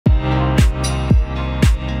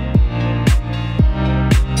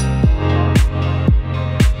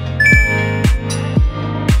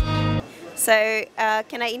So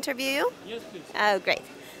can I interview you? Yes, please. Oh, great.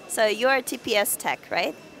 So you're a TPS Tech,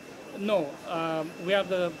 right? No, we are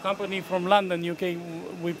the company from London, UK.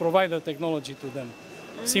 We provide the technology to them.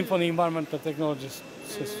 Symphony Environmental Technologies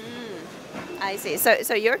System. I see.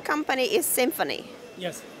 So your company is Symphony,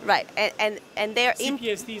 Yes. right? And they're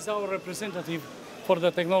CPST is our representative for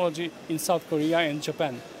the technology in South Korea and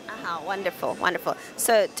Japan. Wonderful, wonderful.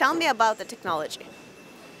 So tell me about the technology.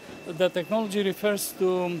 The technology refers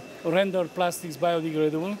to render plastics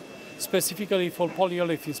biodegradable, specifically for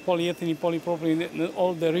polyolefins, polyethylene, polypropylene, and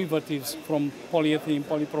all derivatives from polyethylene,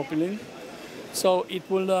 polypropylene. So it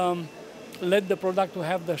will let the product to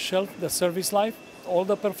have the shelf, the service life, all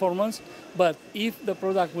the performance, but if the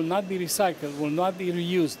product will not be recycled, will not be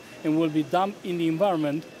reused, and will be dumped in the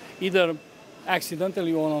environment, either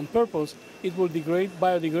accidentally or on purpose, it will degrade,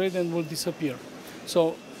 biodegrade, and will disappear.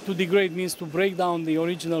 So to degrade means to break down the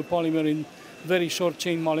original polymer in very short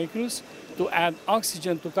chain molecules, to add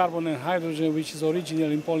oxygen to carbon and hydrogen, which is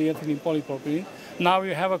original in polyethylene, polypropylene. Now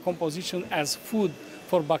you have a composition as food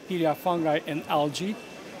for bacteria, fungi, and algae,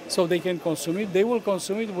 so they can consume it. They will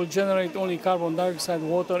consume it, will generate only carbon dioxide,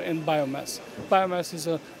 water, and biomass. Biomass is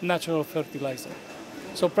a natural fertilizer.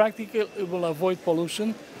 So practically it will avoid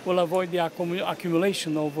pollution, will avoid the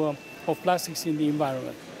accumulation of plastics in the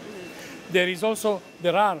environment. There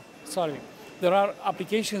are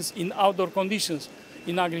applications in outdoor conditions,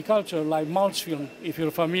 in agriculture, like mulch film, if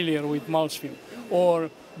you're familiar with mulch film, or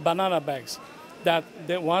banana bags, that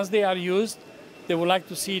once they are used, they would like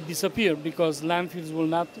to see it disappear because landfills will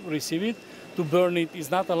not receive it. To burn it is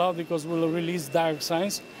not allowed because we'll release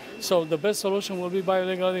dioxins. So the best solution will be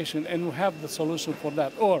biodegradation, and we have the solution for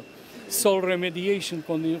that. Or soil remediation,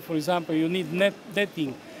 for example, you need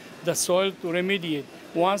netting the soil to remediate.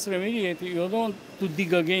 Once remediated, you don't want to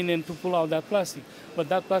dig again and to pull out that plastic. But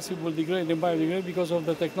that plastic will degrade and biodegrade because of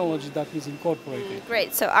the technology that is incorporated.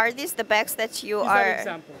 Great. So are these the bags that you These are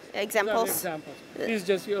examples? Examples? These are examples. This is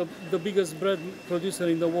just the biggest bread producer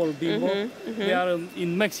in the world, Bimbo. They are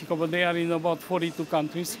in Mexico, but they are in about 42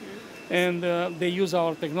 countries. And they use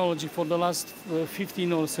our technology for the last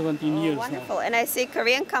 15 or 17 years Wonderful. now. And I see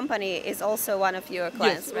Korean company is also one of your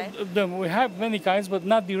clients, Yes, right? we have many kinds, but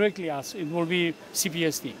not directly us. It will be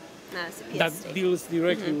CPST. CPST. That deals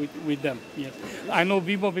directly with them. Yes. I know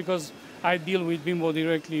Bimbo because I deal with Bimbo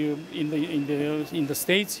directly in the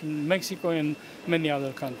States, in Mexico, and many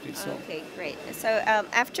other countries. So. Okay, great. So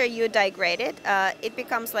after you degrade it, it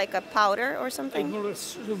becomes like a powder or something?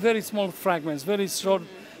 Very small fragments, very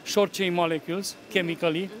short chain molecules,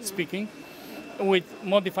 chemically speaking, with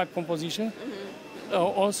modified composition.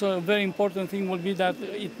 Also, a very important thing will be that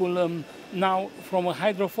it will now, from a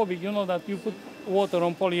hydrophobic, you know that you put water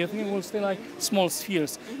on polyethylene, it will stay like small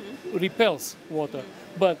spheres, repels water.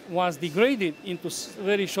 But once degraded into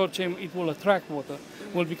very short chain, it will attract water,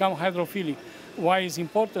 will become hydrophilic. Why is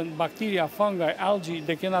important? Bacteria, fungi, algae,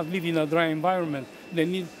 they cannot live in a dry environment. They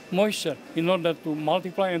need moisture in order to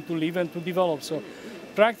multiply and to live and to develop. So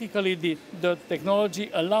practically the technology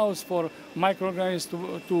allows for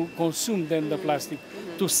microorganisms to consume then the plastic,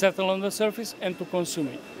 to settle on the surface and to consume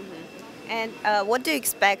it. And what do you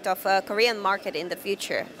expect of a Korean market in the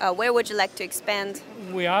future? Where would you like to expand?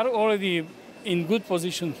 We are already in good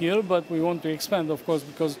position here, but we want to expand, of course,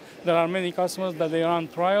 because there are many customers that they run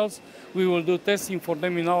trials. We will do testing for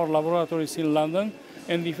them in our laboratories in London,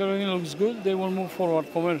 and if everything looks good, they will move forward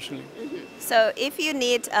commercially. So if you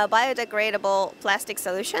need biodegradable plastic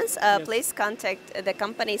solutions, Yes. please contact the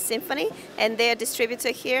company Symphony and their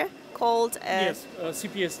distributor here called Yes,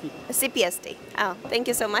 CPST. CPST. Oh, thank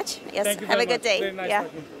you so much. Yes, Thank you have very a good much. day. Very nice Yeah.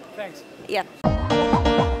 talking. Thanks.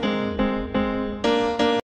 Yeah.